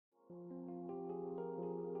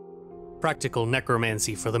Practical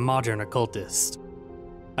Necromancy for the Modern Occultist.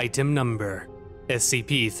 Item Number: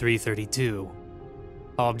 SCP-332.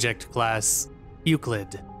 Object Class: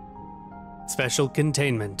 Euclid. Special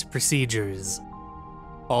Containment Procedures.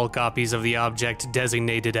 All copies of the object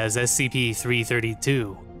designated as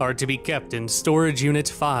SCP-332 are to be kept in Storage Unit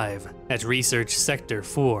 5 at Research Sector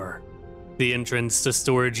 4. The entrance to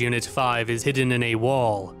Storage Unit 5 is hidden in a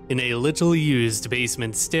wall in a little-used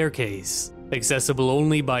basement staircase, accessible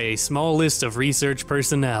only by a small list of research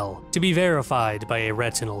personnel to be verified by a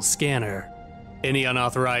retinal scanner. Any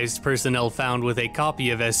unauthorized personnel found with a copy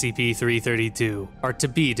of SCP-332 are to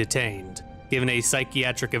be detained, given a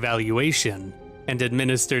psychiatric evaluation, and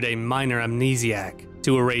administered a minor amnesiac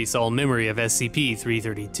to erase all memory of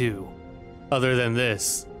SCP-332. Other than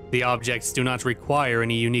this, the objects do not require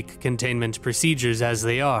any unique containment procedures, as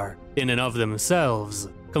they are, in and of themselves,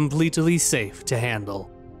 completely safe to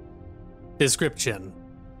handle. Description: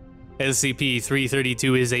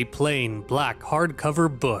 SCP-332 is a plain black hardcover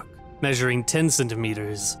book measuring 10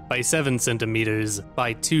 centimeters by 7 centimeters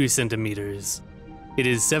by 2 centimeters. It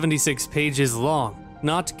is 76 pages long,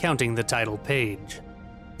 not counting the title page.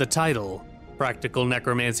 The title, Practical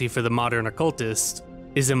Necromancy for the Modern Occultist,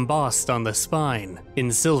 is embossed on the spine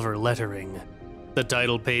in silver lettering. The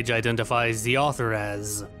title page identifies the author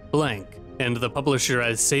as blank and the publisher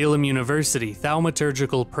as Salem University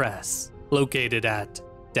Thaumaturgical Press, located at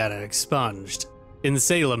Data Expunged in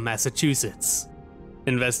Salem, Massachusetts.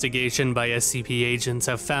 Investigation by SCP agents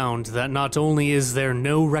have found that not only is there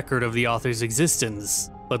no record of the author's existence,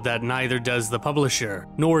 but that neither does the publisher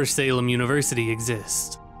nor Salem University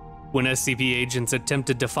exist. When SCP agents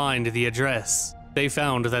attempted to find the address, they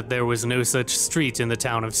found that there was no such street in the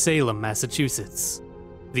town of Salem, Massachusetts.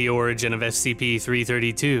 The origin of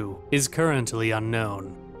SCP-332 is currently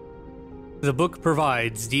unknown. The book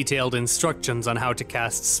provides detailed instructions on how to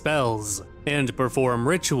cast spells and perform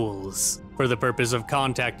rituals for the purpose of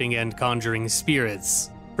contacting and conjuring spirits,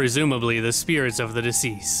 presumably the spirits of the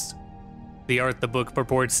deceased. The art the book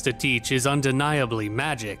purports to teach is undeniably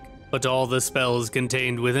magic, but all the spells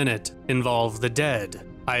contained within it involve the dead,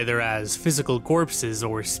 either as physical corpses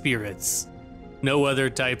or spirits. No other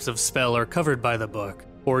types of spell are covered by the book,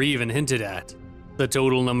 or even hinted at. The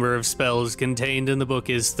total number of spells contained in the book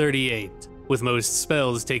is 38, with most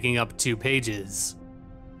spells taking up 2 pages.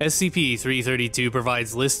 SCP-332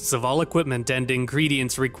 provides lists of all equipment and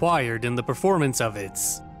ingredients required in the performance of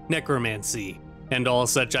its necromancy, and all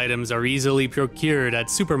such items are easily procured at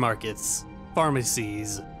supermarkets,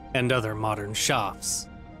 pharmacies, and other modern shops.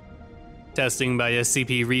 Testing by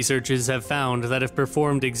SCP researchers have found that if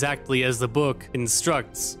performed exactly as the book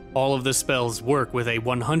instructs, all of the spells work with a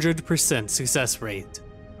 100% success rate.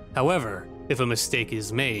 However, if a mistake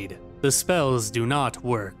is made, the spells do not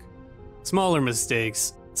work. Smaller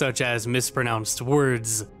mistakes, such as mispronounced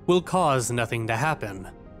words, will cause nothing to happen.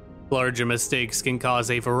 Larger mistakes can cause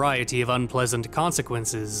a variety of unpleasant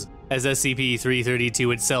consequences, as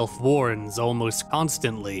SCP-332 itself warns almost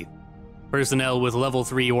constantly. Personnel with Level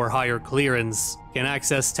 3 or higher clearance can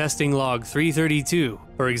access Testing Log 332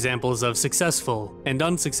 for examples of successful and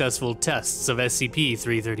unsuccessful tests of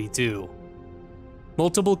SCP-332.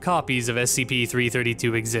 Multiple copies of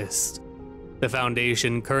SCP-332 exist. The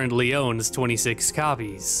Foundation currently owns 26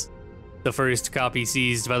 copies. The first copy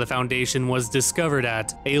seized by the Foundation was discovered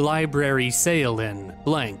at a library sale in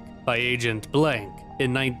blank by Agent Blank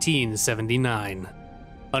in 1979.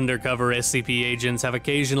 Undercover SCP agents have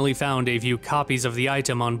occasionally found a few copies of the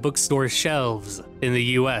item on bookstore shelves in the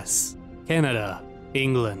US, Canada,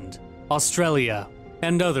 England, Australia,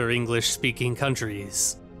 and other English-speaking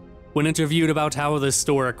countries. When interviewed about how the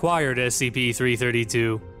store acquired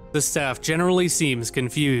SCP-332, the staff generally seems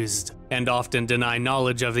confused and often deny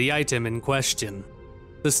knowledge of the item in question.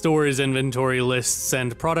 The store's inventory lists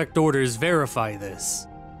and product orders verify this.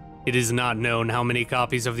 It is not known how many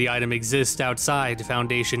copies of the item exist outside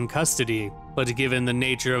Foundation custody, but given the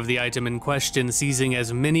nature of the item in question, seizing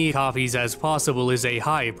as many copies as possible is a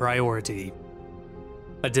high priority.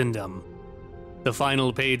 Addendum. The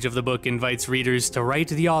final page of the book invites readers to write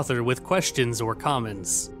the author with questions or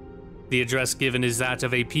comments. The address given is that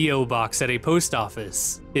of a P.O. box at a post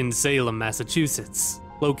office in Salem, Massachusetts,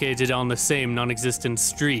 located on the same non-existent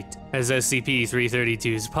street as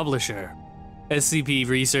SCP-332's publisher. SCP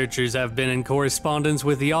researchers have been in correspondence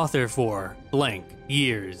with the author for blank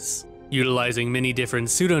years, utilizing many different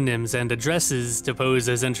pseudonyms and addresses to pose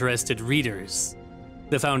as interested readers.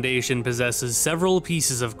 The Foundation possesses several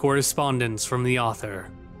pieces of correspondence from the author.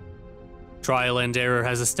 Trial and error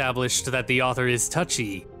has established that the author is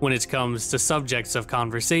touchy when it comes to subjects of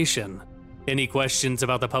conversation, Any questions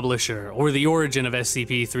about the publisher or the origin of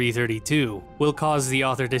SCP-332 will cause the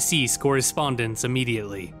author to cease correspondence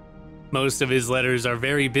immediately. Most of his letters are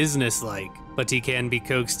very businesslike, but he can be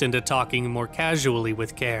coaxed into talking more casually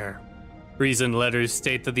with care. Recent letters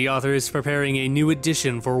state that the author is preparing a new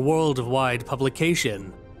edition for worldwide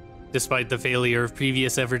publication. Despite the failure of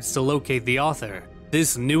previous efforts to locate the author,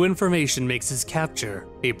 this new information makes his capture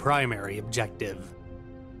a primary objective.